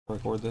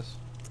record this?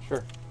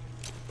 Sure.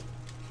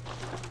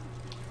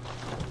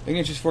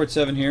 Ignition Fort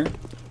 7 here.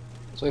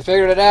 So we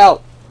figured it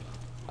out,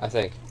 I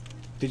think.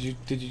 Did you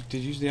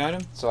use the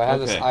item? So I have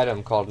this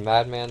item called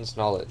Madman's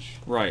Knowledge.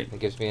 Right. It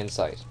gives me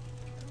insight.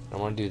 I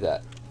want to do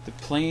that. The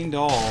plain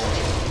doll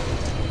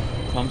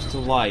comes to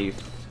life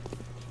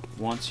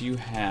once you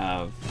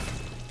have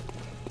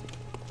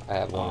I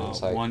have one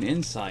insight. One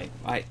insight.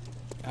 Let's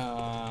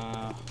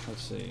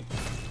see.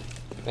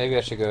 Maybe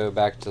I should go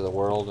back to the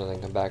world and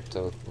then come back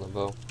to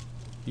Limbo.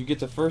 You get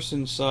the first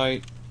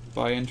insight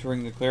by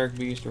entering the cleric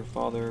beast or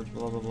father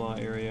blah blah blah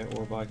area,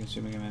 or by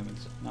consuming a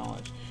madman's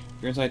knowledge.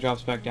 If your insight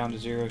drops back down to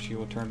 0, she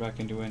will turn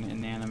back into an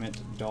inanimate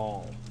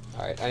doll.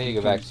 Alright, I need to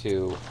go back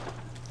to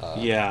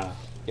yeah.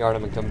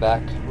 Yardom and come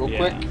back real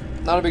quick.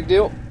 Not a big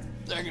deal.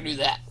 I can do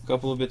that. A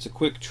couple of bits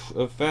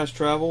of fast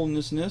travel in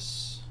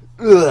this.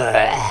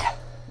 Ugh.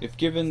 If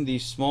given the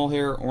small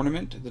hair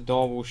ornament, the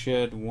doll will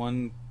shed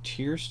 1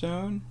 tear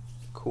stone,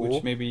 Cool.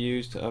 which may be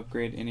used to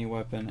upgrade any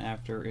weapon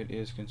after it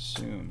is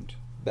consumed.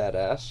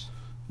 Badass.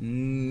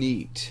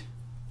 Neat.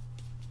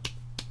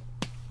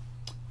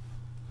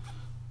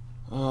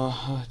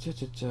 I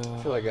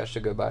feel like I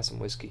should go buy some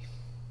whiskey.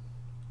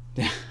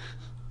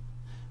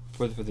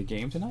 for the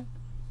game tonight?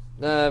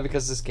 Nah,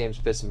 because this game's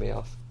pissing me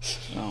off.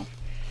 Oh.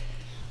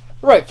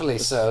 Rightfully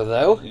so,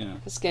 though. Yeah.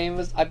 This game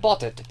was... I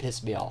bought it to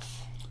piss me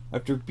off.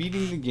 After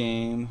beating the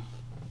game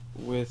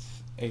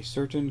with a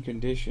certain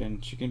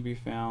condition, she can be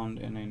found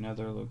in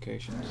another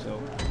location.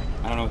 So,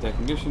 I don't know what that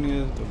condition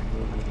is, but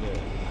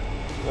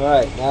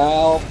Alright,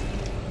 now...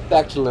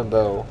 Back to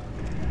Limbo.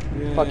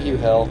 yay. Fuck you,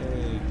 hell.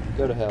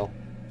 Go to hell.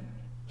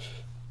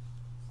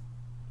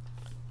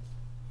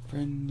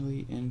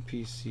 Friendly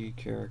NPC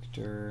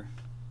character.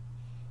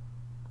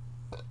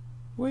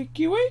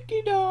 Wakey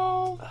wakey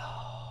doll.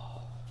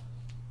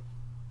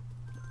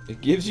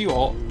 It gives you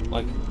all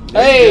like.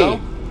 Hey! You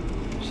go.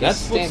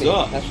 That's what's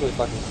up. That's really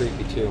fucking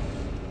creepy too.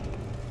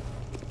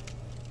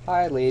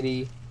 Hi,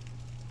 lady.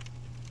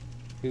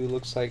 Who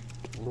looks like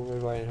Little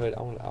Red Riding Hood.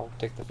 I'll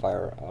take the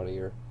fire out of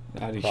your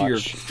Out of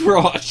crotch.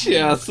 your crotch.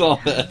 Yeah, I saw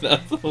that.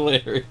 That's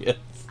hilarious.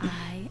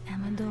 I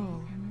am a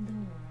doll,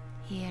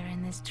 here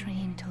in this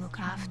dream to look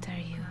after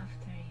you.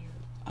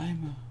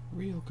 I'm a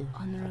real girl.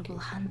 Honorable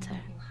hunter,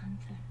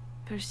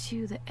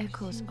 pursue the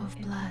echoes of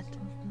blood,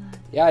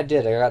 Yeah, I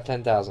did. I got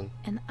 10,000.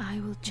 and I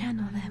will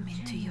channel them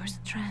into your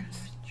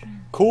strength.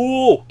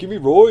 Cool. Give me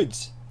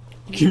roids.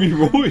 Give me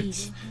You are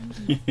roids.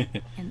 evil,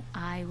 and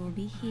I will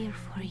be here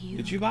for you.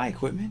 Did you buy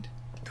equipment?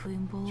 To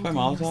embolden buy your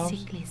Molotovs?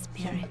 sickly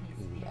spirit.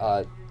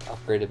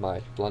 Upgraded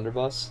my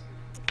blunderbuss.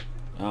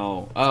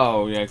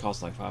 Oh, yeah, it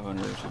costs like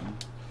 500 or something.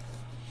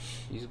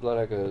 Use blood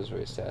echoes,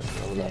 raise stats,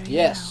 level up. Very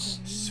Yes.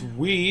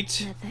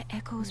 Sweet. Let the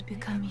echoes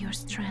become your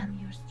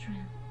strength.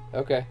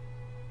 Okay.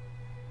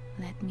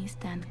 Let me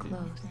stand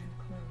close.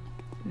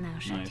 Now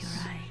shut Nice. your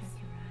eyes.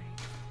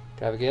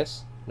 Can I have a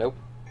guess? Nope.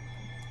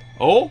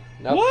 Oh,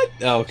 Nope. what?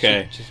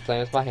 Okay. She's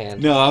playing with my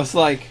hand. No, I was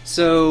like,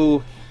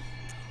 So,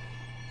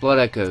 blood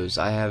echoes.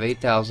 I have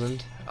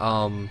 8,000.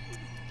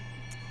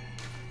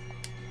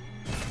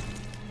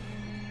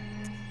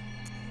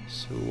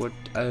 So what?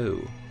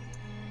 Oh,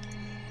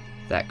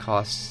 that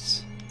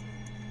costs.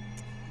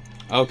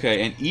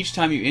 okay, and each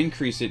time you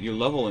increase it, your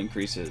level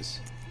increases.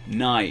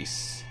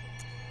 Nice.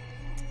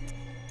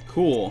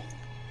 Cool.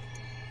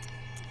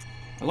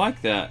 I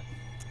like that.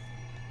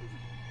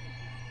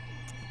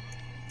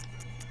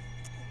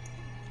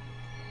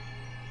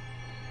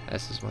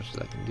 That's as much as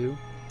I can do.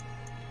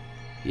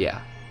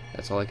 Yeah,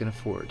 that's all I can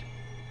afford.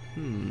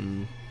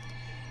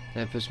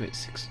 That puts me at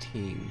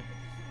 16.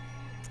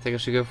 I think I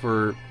should go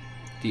for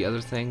the other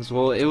things.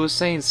 Well, it was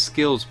saying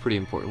skill's pretty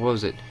important. What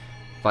was it?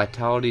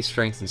 Vitality,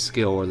 strength, and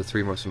skill are the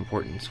 3 most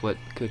important. It's what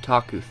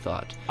Kotaku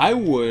thought. I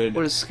would.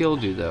 What does skill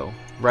do, though?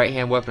 Right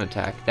hand weapon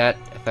attack. That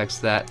affects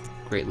that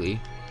greatly.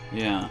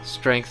 Yeah.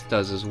 Strength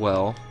does as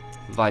well.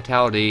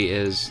 Vitality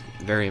is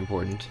very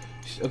important.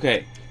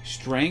 Okay.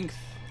 Strength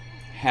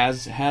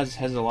has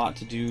a lot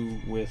to do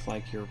with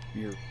like your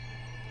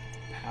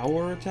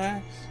power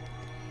attacks.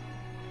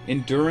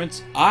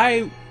 Endurance,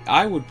 I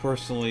would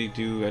personally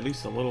do at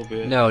least a little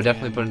bit. No,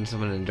 definitely put in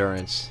some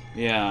endurance.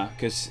 Yeah,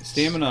 because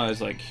stamina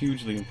is like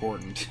hugely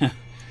important.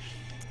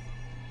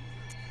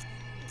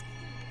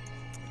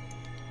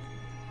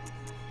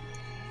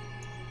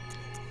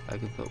 I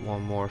could put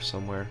 1 more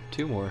somewhere.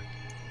 2 more.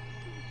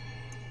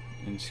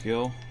 And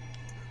skill.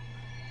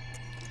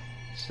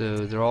 So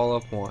they're all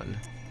up 1.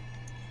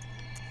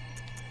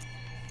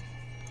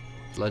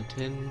 Blood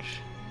tinge.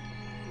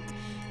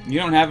 You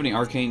don't have any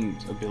arcane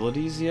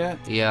abilities yet.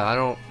 Yeah, I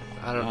don't.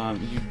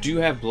 You do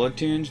have blood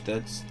tinge.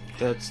 That's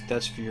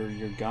for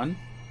your gun.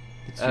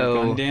 It's your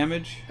gun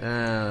damage.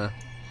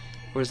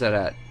 Where's that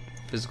at?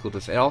 Physical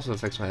defense. It also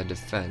affects my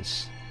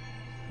defense.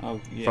 Oh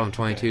yeah. From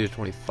 22 to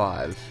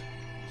 25.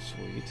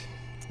 Sweet.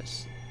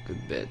 That's a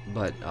good bit.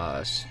 But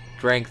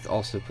strength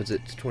also puts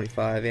it to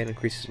 25 and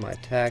increases my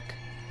attack.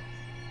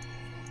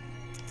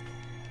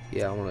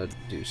 Yeah, I want to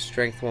do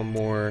strength 1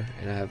 more,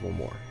 and I have 1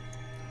 more.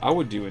 I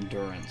would do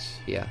endurance.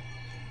 Yeah.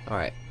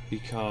 Alright.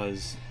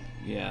 Because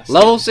Yeah.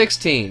 Level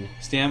 16.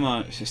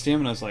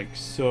 Stamina's like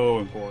so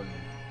important.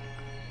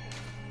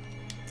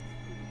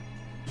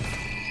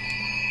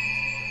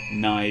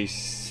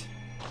 Nice.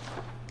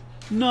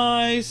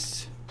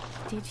 Nice.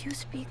 Did you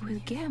speak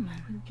with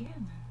Gehrman?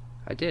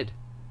 I did.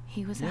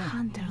 He was a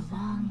hunter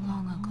long,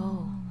 long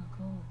ago,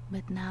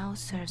 but now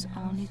serves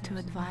only to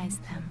advise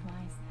them.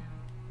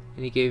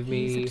 And he gave He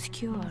me is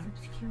obscure, one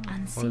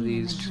unseen of in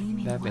these the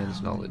dreaming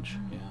Batman's world. knowledge.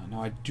 Yeah.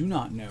 No, I do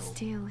not know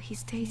Still, he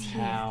stays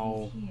here,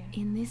 how.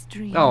 in this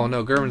dream. Oh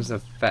no, German's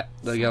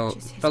the yellow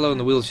fellow in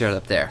the wheelchair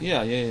up there.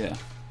 Yeah, yeah, yeah.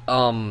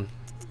 I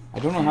I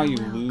don't know how you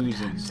Farewell, lose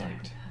good insight.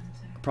 hunter.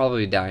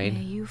 probably May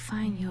dying. you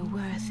find your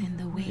worth in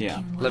the waking Yeah.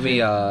 world. Let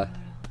me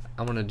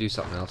I'm gonna do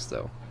something else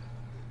though.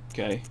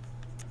 Okay.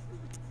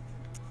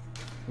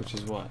 Which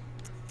is what?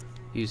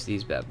 Use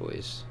these bad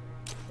boys.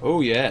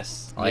 Oh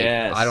yes.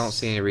 Yes. I don't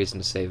see any reason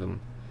to save them.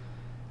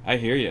 I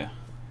hear you.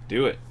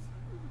 Do it.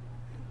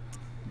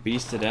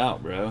 Beast it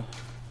out, bro.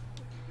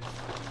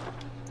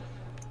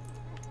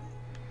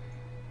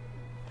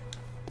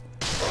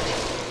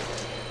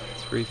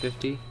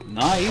 $350.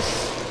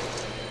 Nice.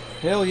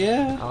 Hell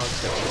yeah. I'll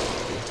accept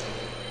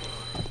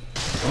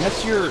 $350. And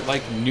that's your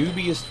like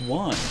newbiest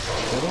one.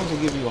 The other ones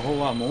will give you a whole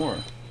lot more.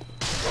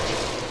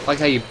 Like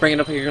how you bring it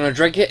up and you're gonna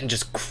drink it and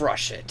just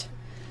crush it.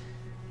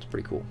 It's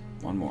pretty cool.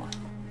 One more.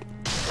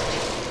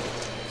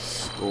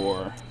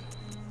 Score.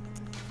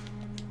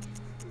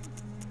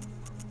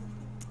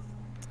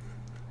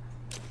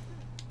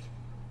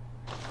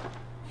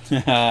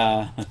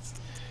 That's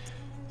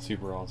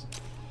super awesome.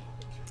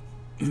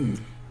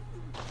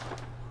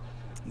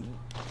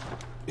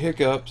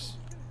 Hiccups.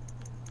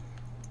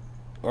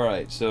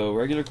 Alright, so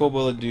regular cold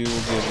blooded dude will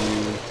give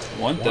you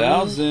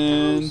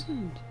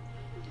 1,000.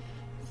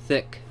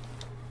 Thick.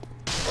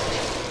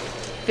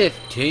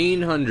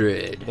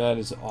 1,500. That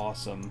is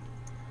awesome.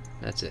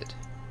 That's it.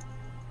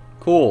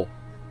 Cool.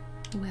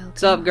 Welcome,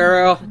 What's up,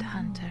 girl? good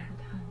hunter.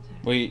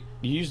 Wait,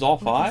 you used all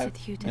What is 5?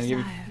 it you And I gave you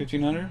desire?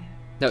 1,500?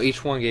 No,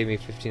 each one gave me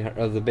 1,500.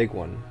 Oh, the big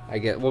one. I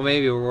get. Well,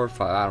 maybe a reward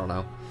 5. I don't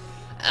know.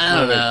 I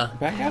don't know.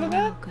 Back out of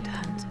that? Good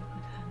hunter.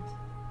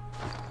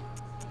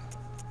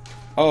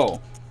 Oh.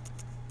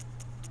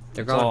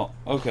 They're It's gone. all,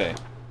 okay.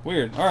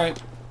 Weird.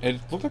 Alright. It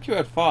looked like you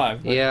had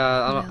 5. But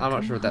Yeah, I'm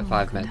not sure what that 5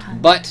 Welcome meant. home,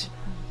 good But,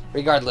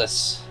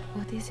 regardless.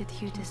 What is it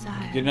you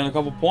desire? getting another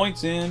couple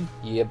points in.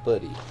 Yeah,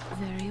 buddy.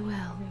 Very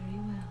well.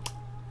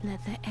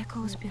 Let the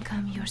echoes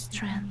become your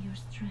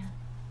strength.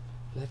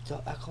 Let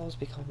the echoes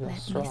become Let me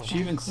strong. She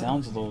even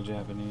sounds a little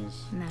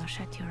Japanese. Now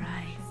shut your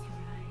eyes.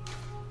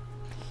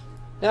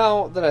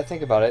 Now that I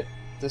think about it,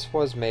 this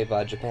was made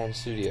by Japan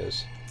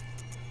Studios.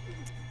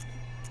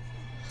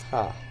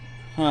 Ha.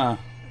 Huh.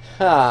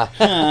 Ha.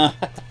 Huh.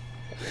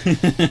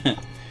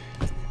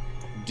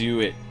 Do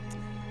it.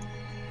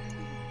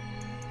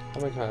 How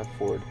many can I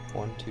afford?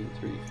 1, 2,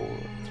 3, 4,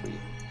 3.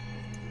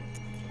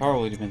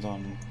 Probably depends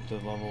on the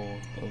level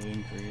of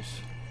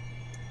increase.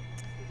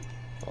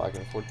 Oh, I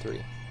can afford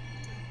 3.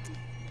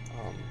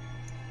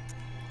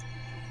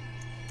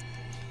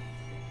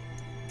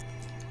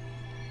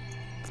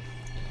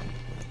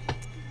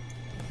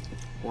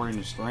 According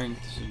to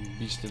strength, so you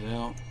beast it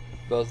out.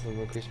 Both of them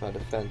increase my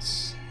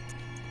defense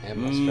and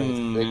my Mm,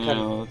 strength.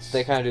 no,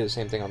 They kind of do the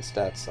same thing on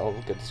stats. I'll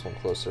get this one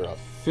closer up.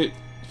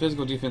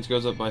 Physical defense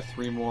goes up by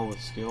 3 more with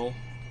skill.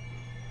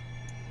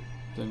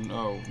 Then,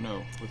 oh,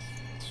 no, with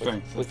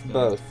strength. With then-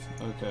 both.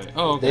 Okay.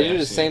 Oh, okay. They do I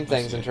the see same it, I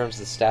things see in it. terms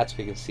of the stats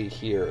we can see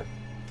here.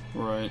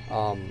 Right.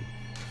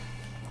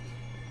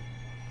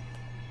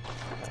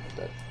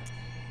 That,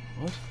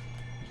 What?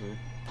 Weird.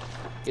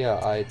 yeah,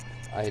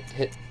 I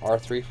hit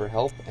R3 for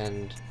help,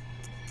 and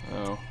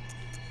Oh.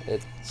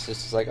 it's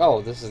just like,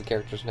 oh, this is the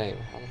character's name.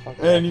 How the fuck?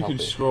 is that And you can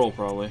helping? scroll,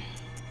 probably.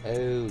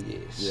 Oh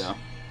yes. Yeah.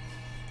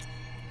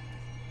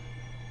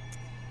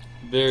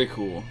 Very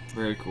cool.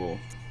 Very cool.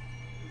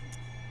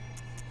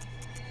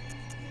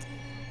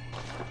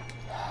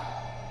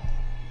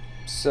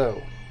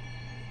 So,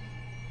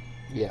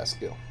 yeah,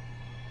 skill.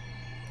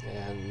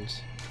 And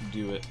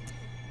Do it.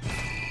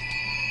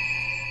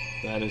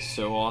 That is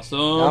so I'm awesome.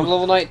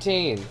 level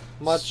 19.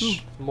 Much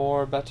Sweet.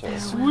 more better.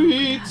 Farewell,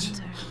 good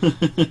Sweet.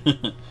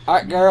 hunter.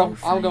 Alright, girl, You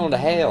I'm going to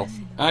find your hell. worth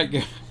in- I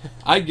go.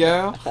 I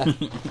go.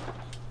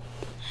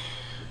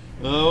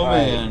 Oh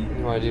Alright, man.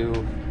 you want to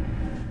do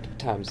what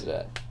time's it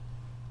at?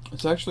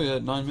 It's actually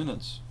at 9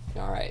 minutes.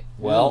 Alright,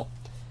 well,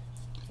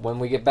 when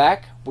we get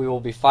back, we will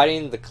be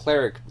fighting the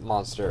cleric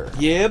monster,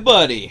 Yeah,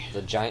 buddy.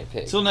 the giant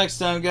pig. Till next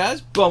time,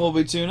 guys.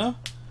 Bumblebee Tuna.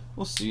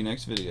 We'll see you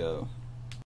next video.